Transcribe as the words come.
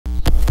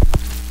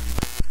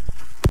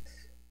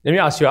Let me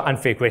ask you an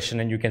unfair question,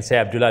 and you can say,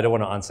 Abdullah, I don't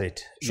want to answer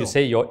it. Sure. You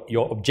say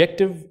your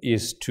objective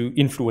is to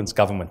influence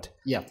government.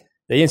 Yeah.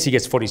 The ANC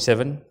gets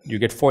 47, you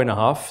get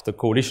 4.5. The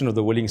coalition of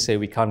the willing say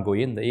we can't go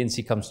in. The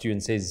ANC comes to you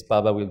and says,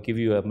 Baba, we'll give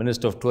you a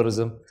Minister of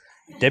Tourism,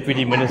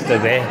 Deputy Minister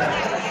there,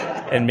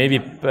 and maybe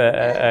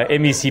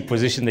MEC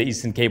position in the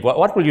Eastern Cape.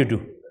 What will you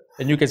do?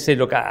 And you can say,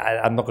 look,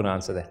 I'm not going to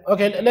answer that.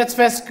 Okay, let's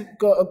first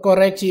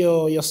correct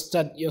your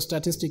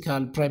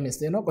statistical premise.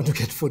 They're not going to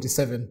get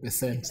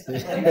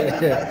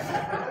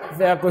 47%.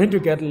 They are going to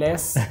get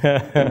less.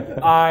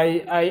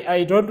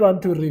 I don't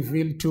want to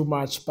reveal too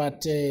much,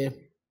 but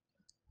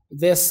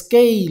the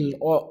scale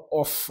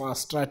of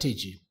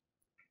strategy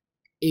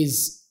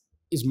is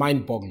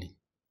mind-boggling.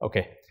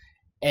 Okay.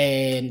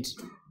 And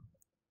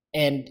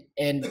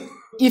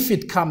if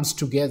it comes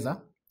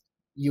together,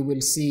 you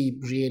will see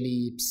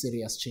really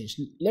serious change.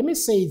 Let me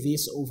say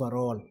this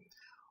overall.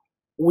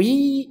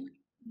 We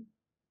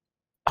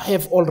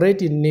have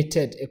already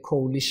knitted a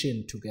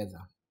coalition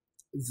together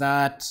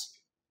that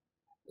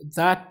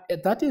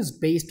is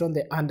based on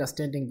the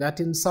understanding that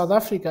in South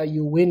Africa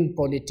you win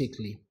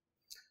politically,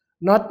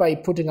 not by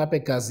putting up a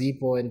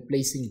gazebo and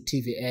placing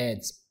TV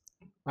ads,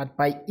 but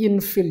by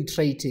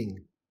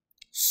infiltrating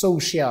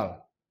social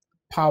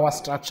power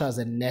structures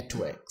and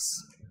networks,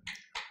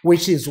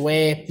 which is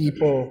where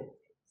people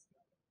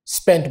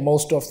spend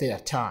most of their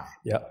time.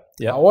 Yeah,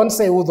 yeah. I won't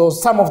say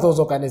some of those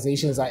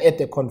organizations are at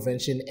the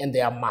convention and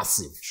they are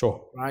massive. Sure.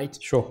 Right?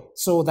 Sure.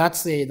 So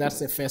that's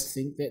the first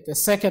thing. The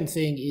second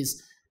thing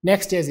is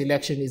next year's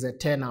election is a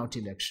turnout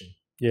election.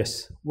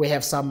 Yes. We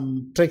have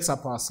some tricks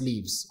up our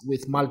sleeves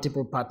with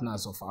multiple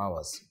partners of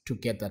ours to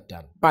get that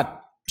done.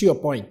 But to your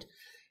point,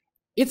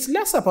 it's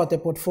less about the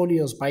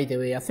portfolios, by the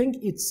way. I think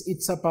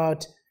it's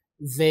about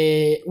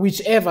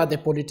whichever the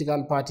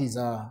political parties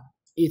are,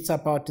 it's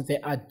about the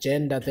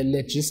agenda, the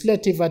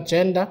legislative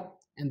agenda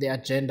and the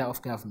agenda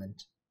of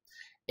government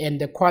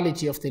and the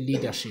quality of the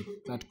leadership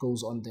that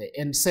goes on there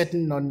and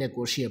certain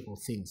non-negotiable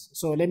things.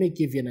 So let me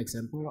give you an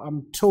example.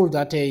 I'm told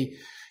that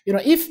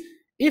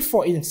if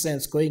for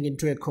instance, going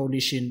into a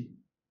coalition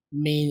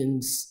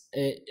means,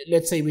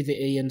 let's say with the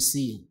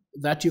ANC,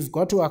 that you've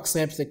got to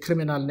accept the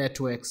criminal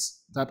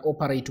networks that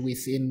operate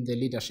within the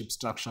leadership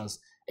structures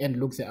and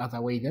look the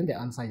other way, then the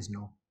answer is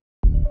no.